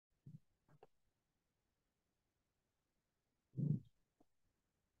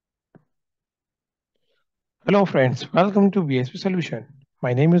Hello friends, welcome to BISP Solution.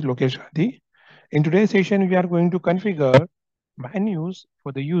 My name is Lokesh Gandhi. In today's session, we are going to configure menus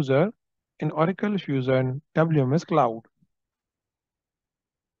for the user in Oracle Fusion WMS Cloud.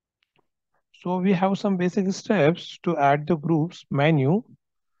 So we have some basic steps to add the groups menu.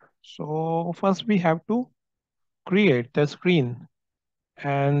 So first we have to create the screen,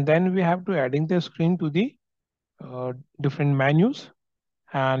 and then we have to adding the screen to the uh, different menus,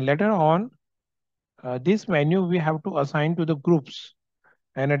 and later on this menu we have to assign to the groups,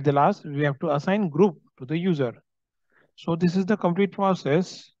 and at the last we have to assign group to the user. So this is the complete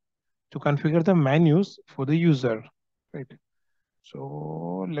process to configure the menus for the user, right?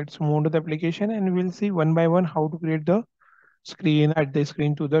 So let's move to the application and we'll see one by one how to create the screen, add the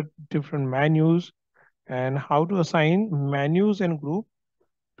screen to the different menus, and how to assign menus and group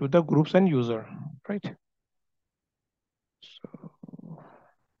to the groups and user, right? So,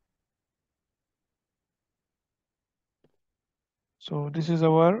 so this is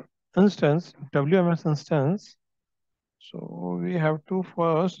our instance, WMS instance. So we have to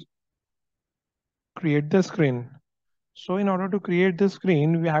first create the screen. So in order to create the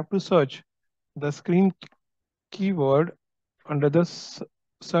screen, we have to search the screen keyword under the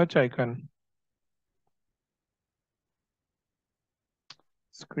search icon.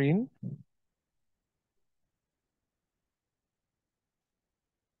 Screen,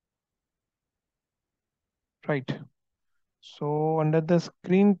 right. So under the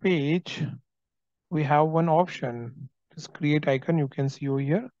screen page, we have one option. This create icon you can see over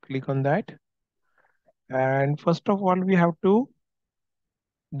here. Click on that. And first of all, we have to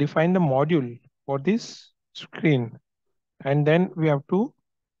define the module for this screen. And then we have to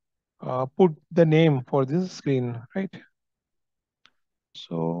put the name for this screen, right?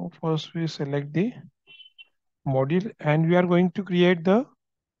 So first we select the module and we are going to create the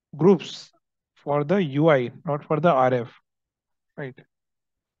groups for the UI, not for the RF, right?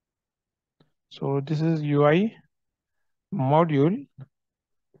 So this is UI module.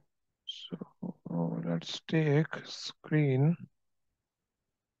 So let's take screen.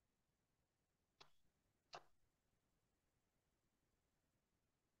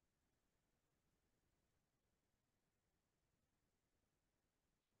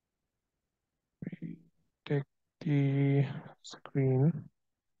 We take the screen.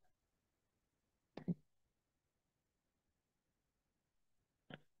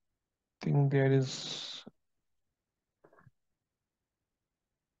 I think there is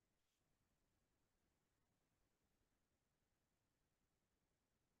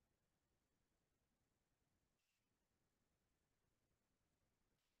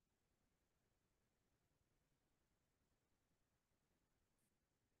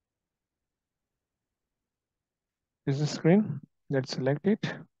this is screen. Let's select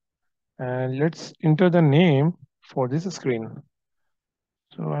it and let's enter the name for this screen.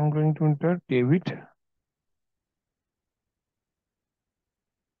 So I'm going to enter David.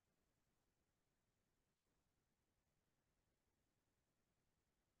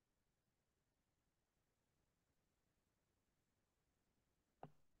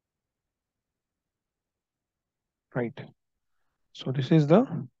 Right. So this is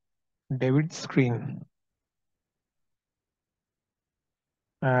the David screen.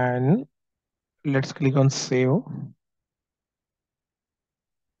 And let's click on save.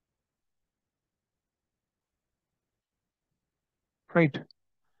 Right.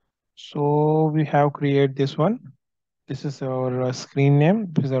 So we have created this one. This is our screen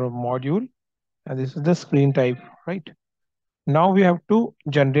name. This is our module. And this is the screen type, right? Now we have to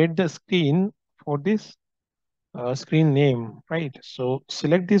generate the screen for this screen name, right? So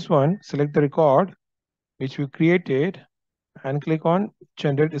select this one, select the record which we created and click on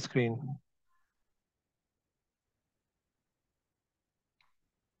generate screen.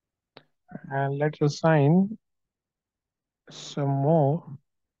 And let's assign some more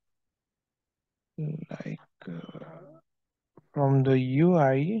like from the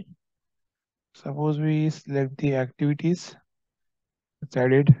UI. Suppose we select the activities, it's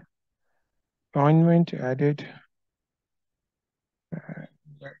added, appointment added.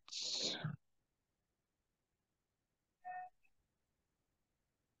 Let's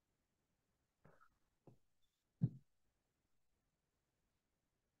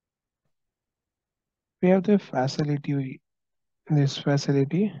we have the facility, this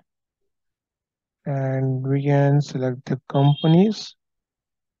facility, and we can select the companies.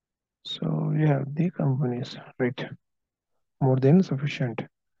 So we have the companies, right? More than sufficient.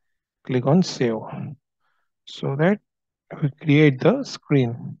 Click on save so that we create the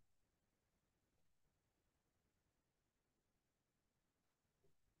screen.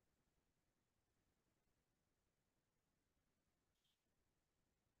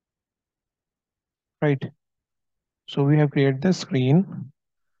 right? So we have created the screen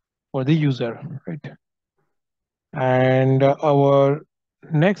for the user, right? And our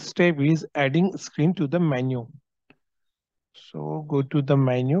next step is adding screen to the menu. So go to the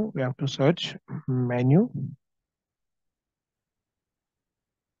menu, we have to search menu,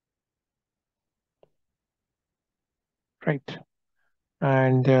 right?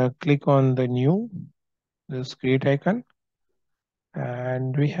 And click on the new, this create icon,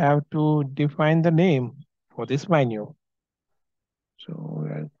 and we have to define the name for this menu. So we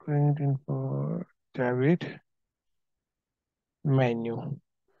are going in for David menu,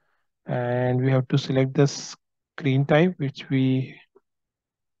 and we have to select the screen type which we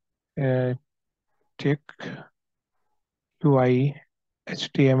uh, check UI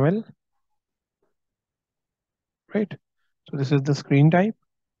HTML, right? So this is the screen type,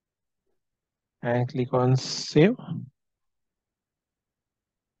 and click on save,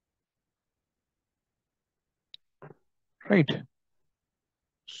 right?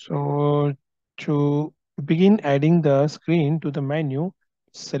 So to begin adding the screen to the menu,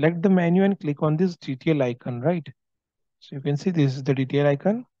 select the menu and click on this detail icon, right? So you can see this is the detail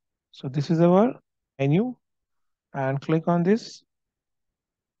icon. So this is our menu, and click on this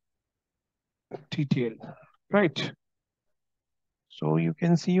detail, right? So you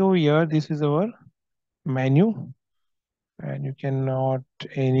can see over here, this is our menu, and you cannot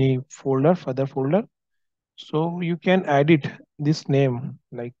any folder, further folder. So you can edit this name,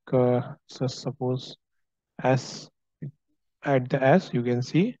 like so suppose as, add the as, you can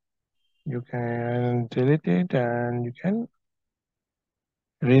see, you can delete it and you can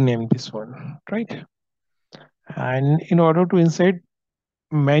rename this one, right? And in order to insert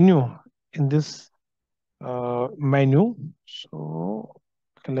menu in this menu, so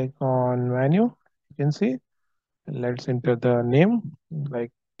click on menu, you can see, let's enter the name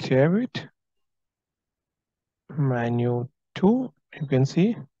like David menu 2, you can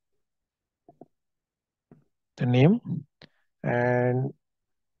see the name, and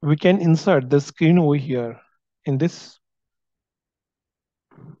we can insert the screen over here in this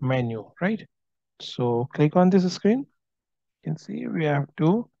menu, right? So click on this screen, you can see we have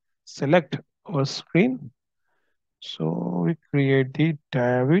to select our screen. So we create the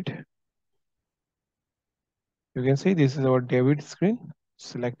David, you can see this is our David screen,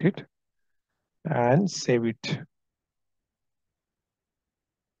 select it and save it,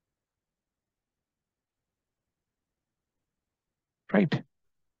 right?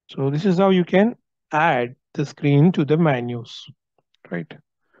 So this is how you can add the screen to the menus, right?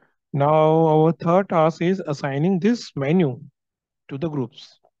 Now our third task is assigning this menu to the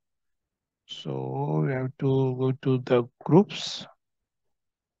groups. So we have to go to the groups,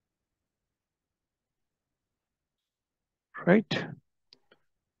 right?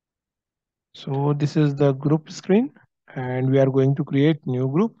 So this is the group screen, and we are going to create new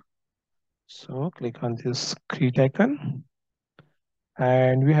group. So click on this create icon,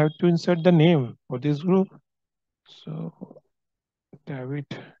 and we have to insert the name for this group. So David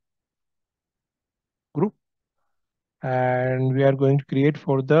group, and we are going to create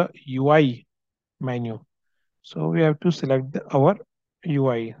for the UI menu. So we have to select our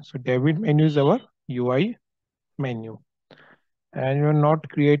UI. So David menu is our UI menu, and you are not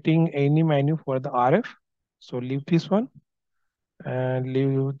creating any menu for the RF. So leave this one and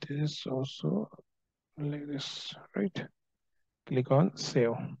leave this also like this, right? Click on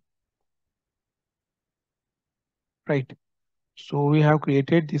save, right? So we have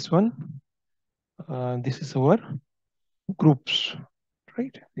created this one. This is our groups,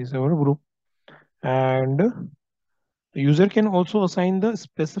 right? This is our group, and the user can also assign the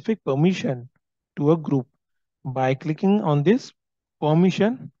specific permission to a group by clicking on this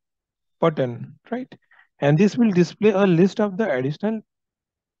permission button, right? And this will display a list of the additional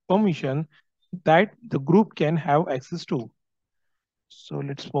permission that the group can have access to. So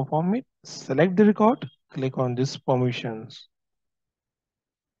let's perform it. Select the record, click on this permissions.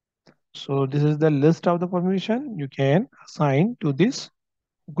 So this is the list of the permission you can assign to this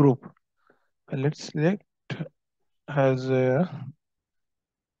group. Let's select as a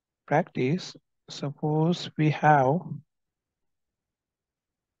practice. Suppose we have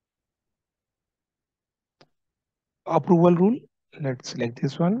approval rule. Let's select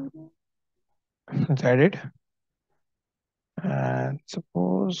this one. Let's add it. And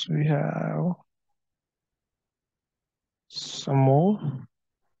suppose we have some more,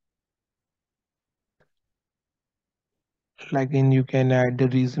 like in you can add the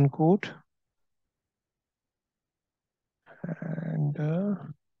reason code, and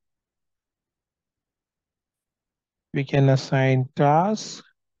we can assign tasks,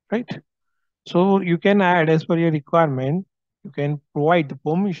 right? So you can add as per your requirement. You can provide the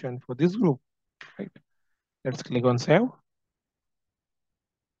permission for this group, right? Let's click on save,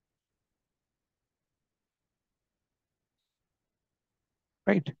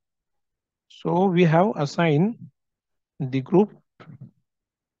 right? So we have assigned the group,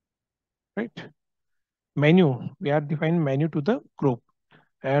 right? Menu, we are defining menu to the group.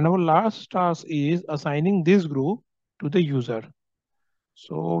 And our last task is assigning this group to the user.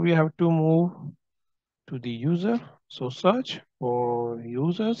 So we have to move to the user. So search for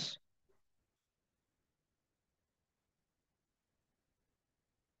users.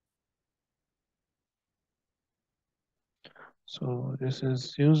 So this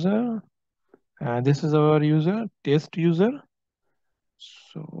is user, and this is our user, test user.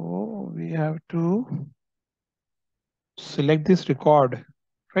 So we have to select this record,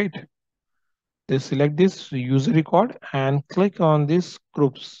 right? They select this user record and click on this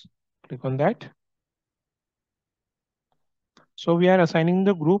groups. Click on that. So we are assigning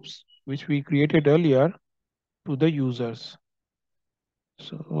the groups which we created earlier to the users.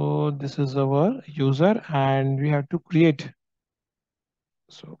 So this is our user and we have to create.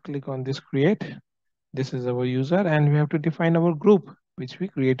 So click on this create. This is our user and we have to define our group which we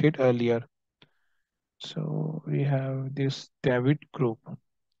created earlier. So we have this David group,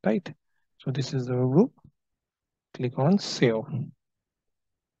 right? So this is our group. Click on save,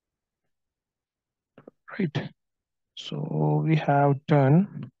 right? So we have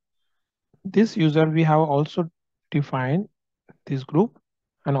done this user. We have also defined this group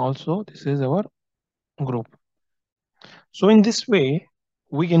and also this is our group. So in this way,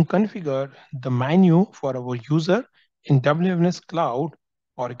 we can configure the menu for our user in WMS Cloud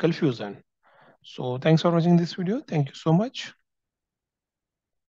Oracle Fusion. So thanks for watching this video. Thank you so much.